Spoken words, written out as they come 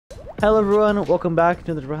Hello everyone, welcome back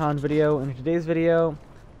to the Rohan video. In today's video,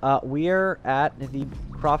 we are at the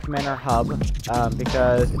Croft Manor hub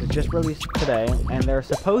because it just released today, and there's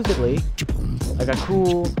supposedly like a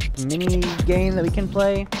cool mini game that we can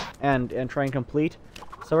play and try and complete.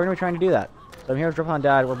 So we're gonna be trying to do that. So I'm here with Rohan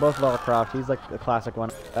Dad. We're both Lara Croft. He's like the classic one,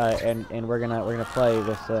 and we're gonna play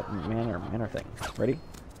this manor thing. Ready?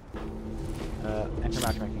 Enter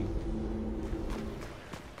matchmaking.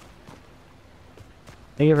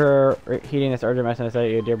 Thank you for heeding this urgent message. I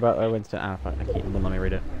say you, dear Butler Winston. Ah, fuck, I can't. Let me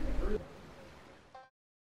read it.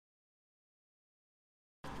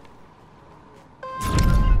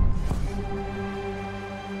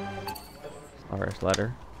 Forest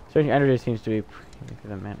letter. Certain energy seems to be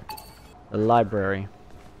the manor. The library.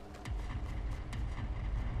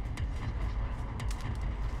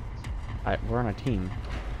 Alright, we're on a team.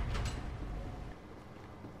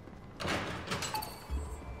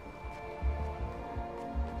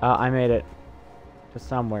 I made it to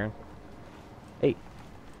somewhere. Hey.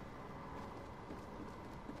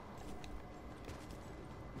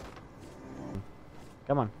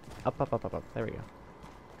 Come on. Up, up, up, up, up. There we go.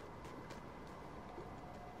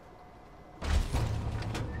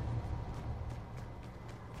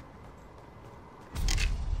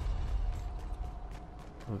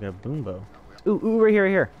 We got a boom bow. Ooh, right here, right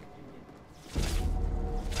here.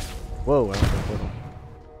 Whoa, I went through a portal.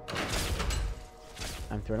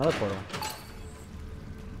 I'm through another portal.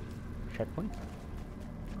 Checkpoint.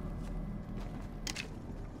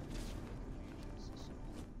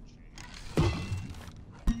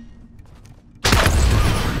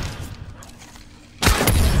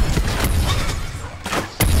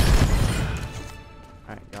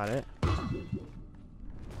 Alright, got it.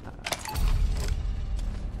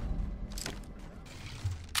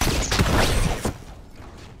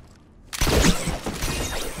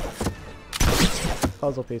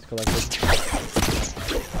 Puzzle piece collected.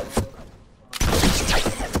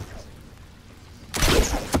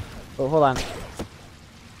 Oh, hold on.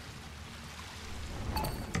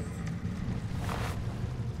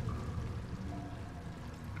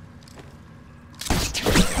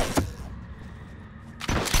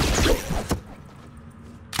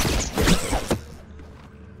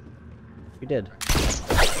 We did.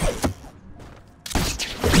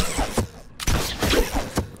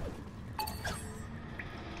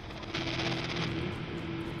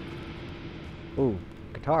 Ooh,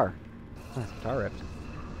 guitar. Oh, this guitar ripped.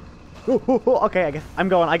 Ooh, okay, I guess I'm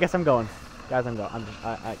going. Guys, I'm going.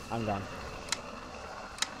 I'm gone.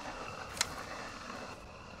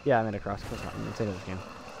 Yeah, I made it across. Of course not. I'm insane in this game.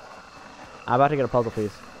 I'm about to get a puzzle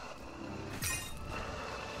piece.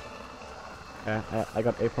 Okay, I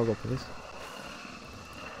got a puzzle piece.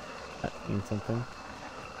 That means something.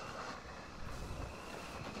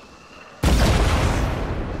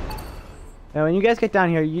 Now, when you guys get down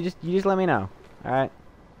here, you just let me know. All right.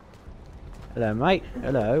 Hello, mate.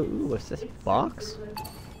 Hello. Ooh, what's this box?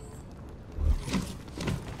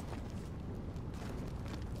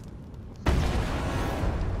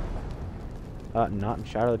 Not in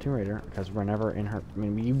Shadow of the Tomb Raider, because we're never in her. I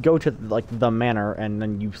mean, you go to like the manor and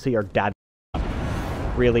then you see her dad.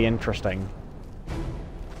 Really interesting.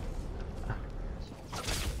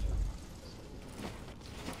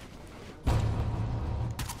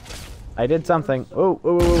 I did something. Oh,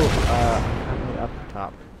 up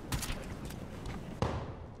top.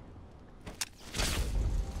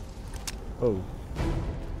 Oh.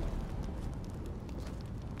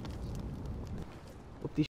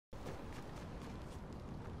 Whoopty.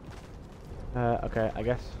 Okay, I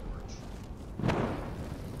guess.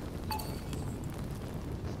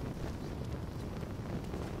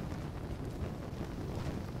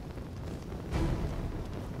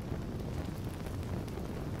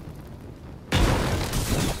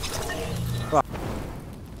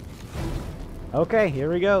 Okay, here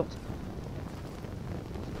we go.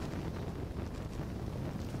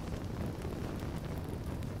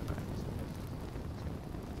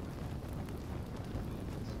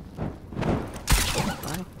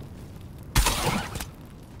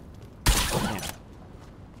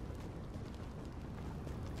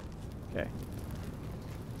 Okay.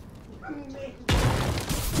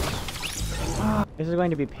 This is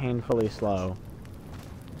going to be painfully slow.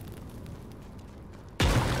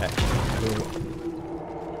 Okay.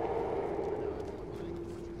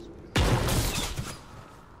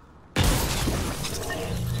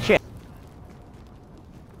 Shit.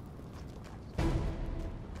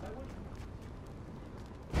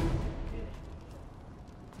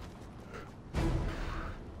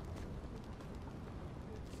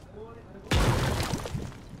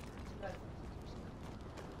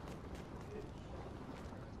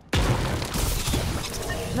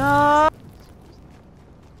 No!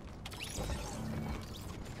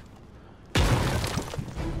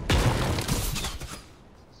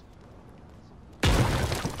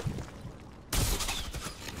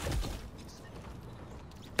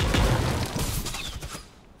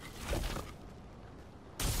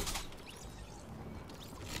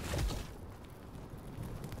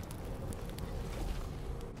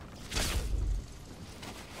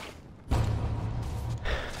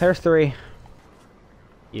 There's 3.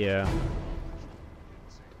 Yeah.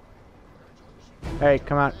 Hey,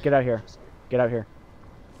 come out. Get out here. Get out here.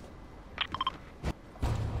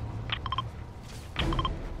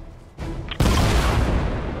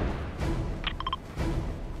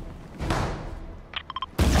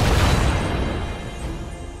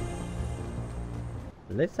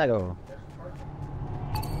 Let's go.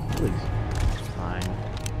 Please. Fine.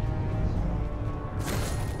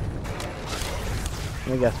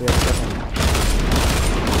 Let me guess, we have something.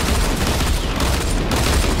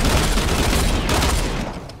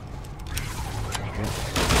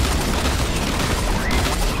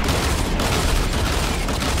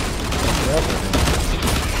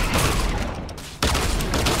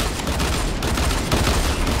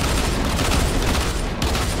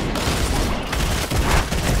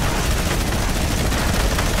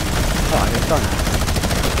 Oh, I just done that.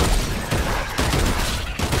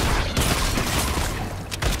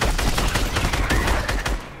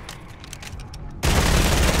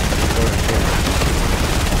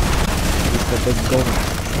 Big golden.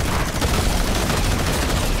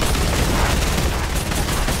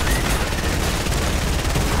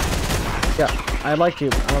 Yeah, I'd like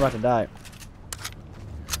to. I'm about to die.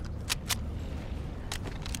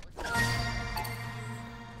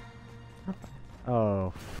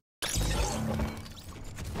 Oh.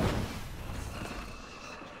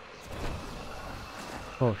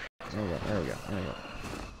 Oh, there we go, there we go, there we go.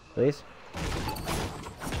 Please?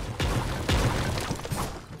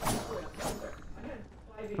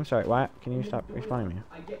 I'm sorry, why? Can you stop respawning me?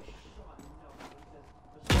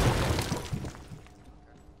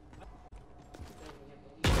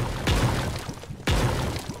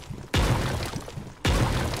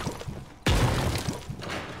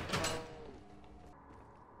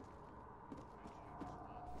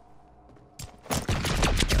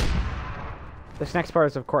 This next part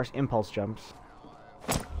is, of course, impulse jumps.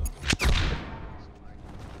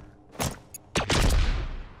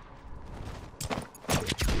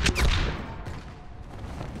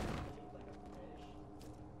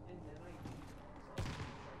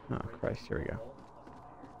 Oh, Christ, here we go.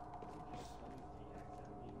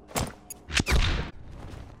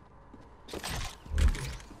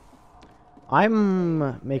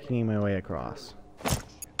 I'm making my way across.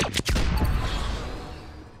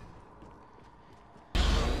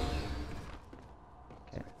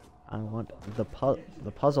 Okay, I want the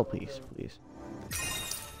puzzle piece, please.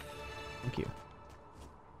 Thank you.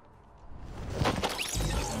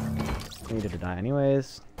 I needed to die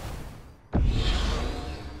anyways.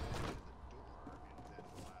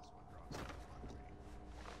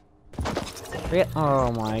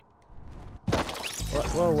 Oh my.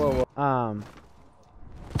 Whoa, whoa, whoa.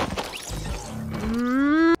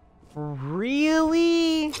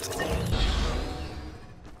 Really?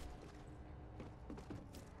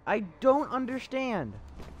 I don't understand.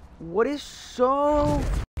 What is so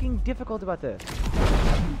fucking difficult about this?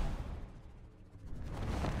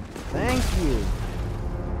 Thank you.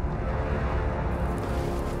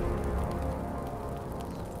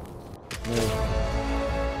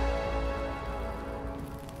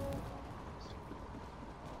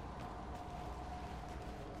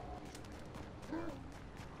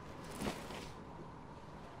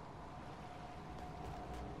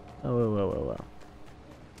 Oh, whoa, whoa, whoa, whoa.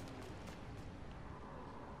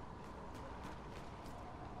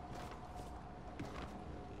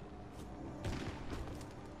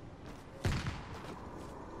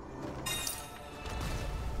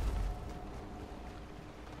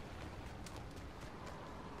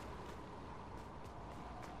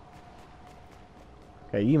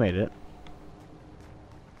 Okay, you made it.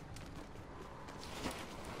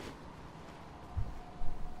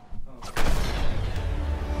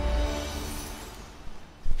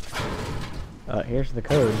 Here's the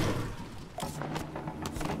code.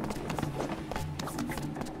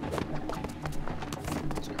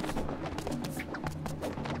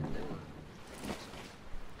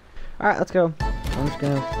 Alright, let's go. I'm just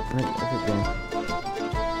gonna keep going.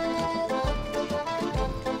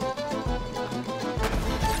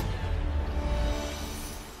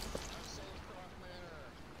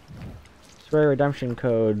 Spray redemption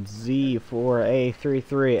code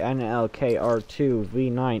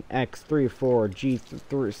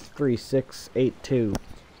Z4A33NLKR2V9X34G3682.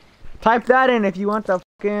 Type that in if you want the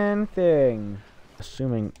fucking thing.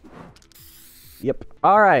 Assuming. Yep.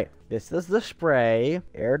 Alright. This is the spray.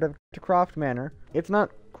 Heir to Croft Manor. It's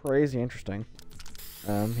not crazy interesting.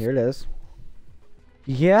 Here it is.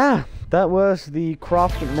 Yeah, that was the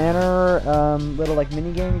Croft Manor little like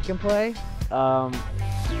mini game you can play.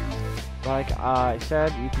 Like I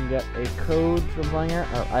said, you can get a code from playing it.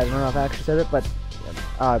 I don't know if I actually said it, but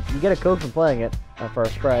you get a code from playing it for a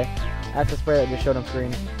spray. That's the spray that just showed on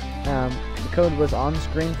screen. The code was on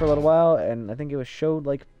screen for a little while, and I think it was showed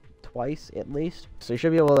like twice at least. So you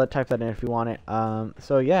should be able to type that in if you want it.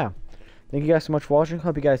 So yeah. Thank you guys so much for watching.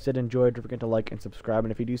 Hope you guys did enjoy. Don't forget to like and subscribe.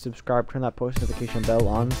 And if you do subscribe, turn that post notification bell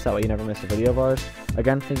on so that way you never miss a video of ours.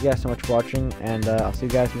 Again, thank you guys so much for watching, and I'll see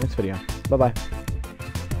you guys in the next video. Bye-bye.